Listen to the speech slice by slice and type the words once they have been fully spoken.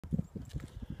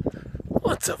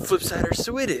What's up, Flipsider?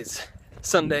 So it is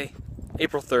Sunday,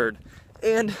 April 3rd,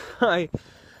 and I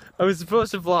was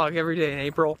supposed to vlog every day in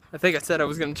April. I think I said I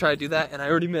was going to try to do that, and I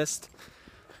already missed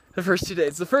the first 2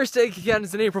 days. The first day could count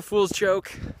as an April Fool's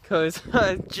joke, because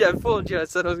I fooled you. I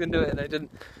said I was going to do it, and I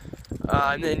didn't.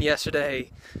 And then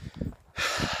yesterday, I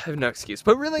have no excuse.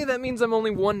 But really, that means I'm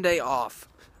only 1 day off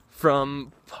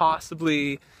from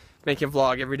possibly making a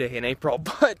vlog every day in April,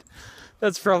 but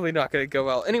that's probably not going to go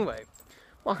well. Anyway,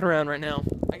 walking around right now,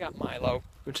 I got Milo,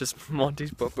 which is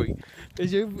Monty's puppy.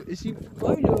 Is he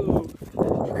Milo?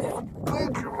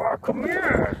 Come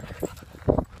here!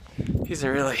 He's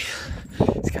kind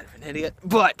of an idiot,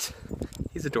 but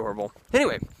he's adorable.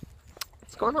 Anyway,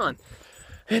 what's going on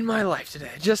in my life today?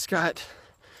 I just got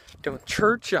done with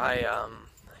church. I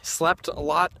slept a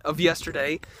lot of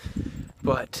yesterday,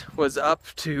 but was up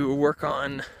to work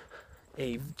on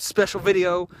a special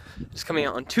video. It's coming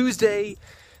out on Tuesday.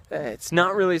 It's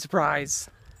not really a surprise.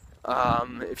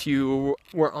 If you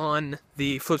were on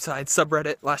the Flipside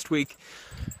subreddit last week,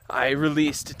 I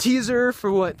released a teaser for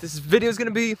what this video is going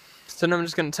to be. So now I'm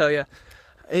just going to tell you,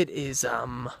 it is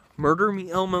Murder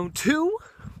Me Elmo 2,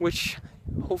 which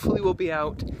hopefully will be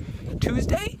out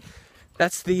Tuesday.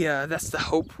 That's the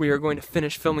hope. We are going to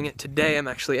finish filming it today. I'm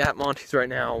actually at Monty's right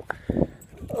now.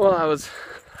 Well,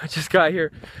 I just got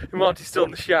here, and Monty's still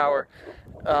in the shower.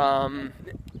 And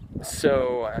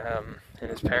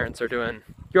his parents are doing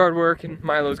yard work, and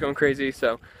Milo's going crazy,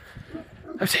 so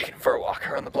I'm taking him for a walk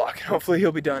around the block, and hopefully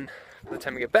he'll be done by the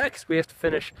time we get back, because we have to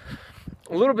finish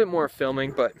a little bit more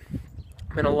filming. But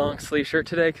I'm in a long sleeve shirt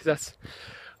today, because that's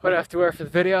what I have to wear for the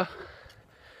video,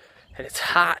 and it's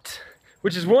hot,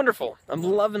 which is wonderful. I'm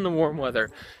loving the warm weather.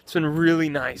 It's been really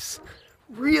nice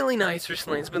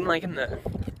recently. It's been like in the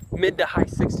mid to high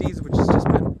 60s, which has just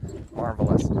been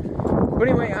marvelous. But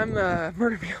anyway,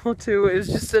 Murder Me Elmo 2 is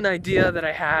just an idea that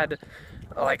I had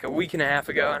like a week and a half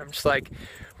ago, and I'm just like,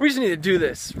 we just need to do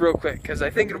this real quick, because I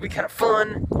think it'll be kind of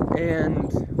fun,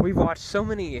 and we've watched so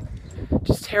many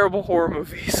just terrible horror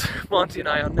movies, Monty and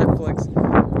I, on Netflix.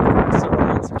 So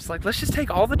I'm just like, let's just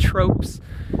take all the tropes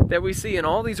that we see in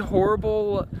all these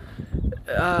horrible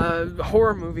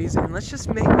horror movies, and let's just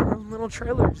make our own little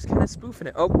trailer, just kind of spoofing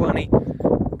it. Oh, Bunny.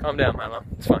 Calm down, Milo.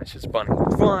 It's fine, it's just Bunny.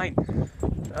 It's fine.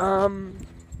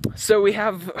 So we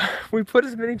put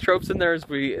as many tropes in there as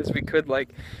we could, like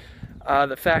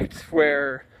the fact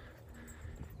where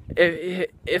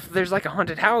if there's like a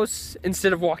haunted house,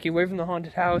 instead of walking away from the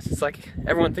haunted house, it's like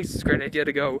everyone thinks it's a great idea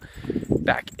to go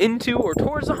back into or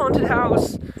towards the haunted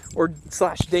house, or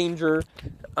slash danger.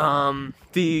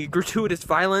 The gratuitous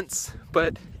violence,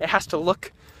 but it has to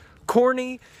look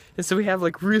corny, and so we have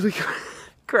like really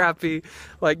crappy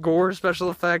like gore special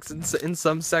effects in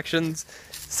some sections.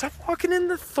 Stop walking in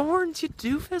the thorns, you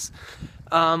doofus.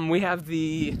 We have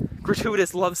the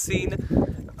gratuitous love scene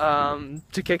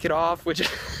to kick it off, which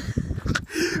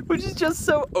is just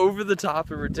so over the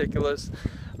top and ridiculous.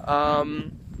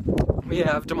 We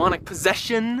have demonic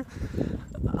possession.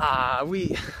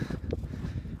 We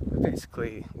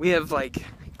have like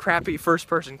crappy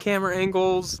first-person camera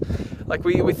angles. Like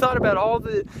we thought about all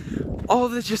the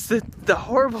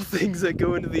horrible things that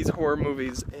go into these horror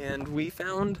movies, and we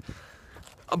found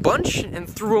a bunch and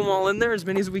threw them all in there, as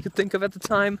many as we could think of at the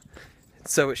time.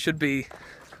 So it should be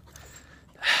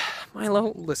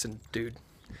Milo, listen, dude,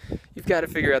 you've got to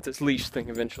figure out this leash thing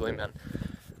eventually, man.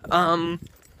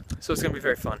 So it's gonna be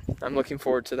very fun. I'm looking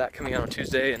forward to that coming out on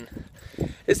Tuesday, and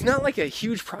it's not like a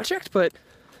huge project, but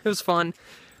it was fun.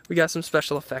 We got some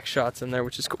special effects shots in there,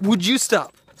 which is cool. Would you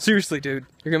stop? Seriously, dude.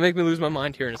 You're gonna make me lose my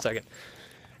mind here in a second.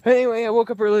 Anyway, I woke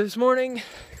up early this morning,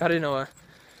 got in a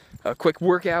quick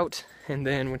workout, and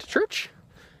then went to church,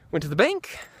 went to the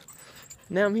bank.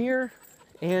 Now I'm here,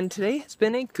 and today has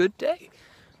been a good day.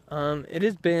 It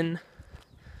has been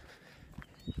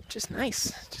just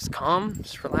nice, just calm,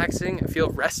 just relaxing. I feel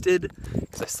rested,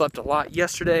 because I slept a lot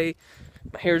yesterday.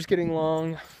 My hair's getting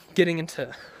long, getting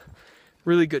into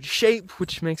really good shape,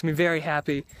 which makes me very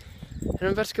happy. And I'm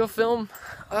about to go film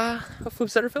a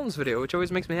Flipsider Films video, which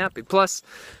always makes me happy. Plus,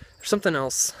 there's something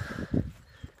else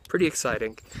pretty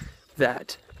exciting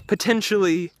that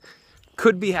potentially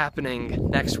could be happening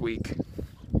next week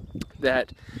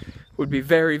that would be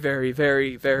very, very,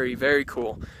 very, very, very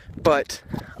cool. But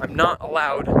I'm not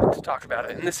allowed to talk about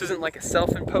it. And this isn't like a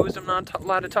self-imposed, I'm not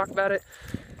allowed to talk about it.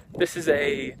 This is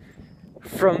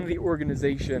from the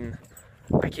organization.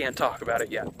 I can't talk about it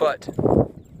yet, but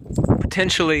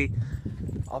potentially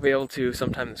I'll be able to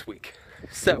sometime this week.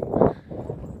 So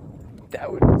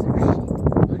that would be I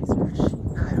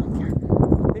don't care.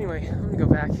 Anyway, I'm gonna go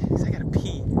back because I gotta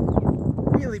pee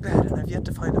really bad, and I've yet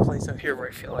to find a place out here where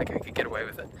I feel like I could get away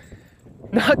with it.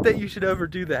 Not that you should ever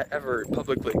do that ever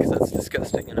publicly, because that's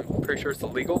disgusting, and I'm pretty sure it's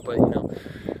illegal, but you know,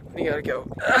 you gotta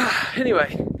go.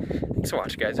 Anyway, thanks for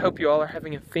watching, guys. Hope you all are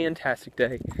having a fantastic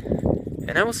day,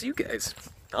 and I will see you guys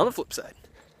on the flip side.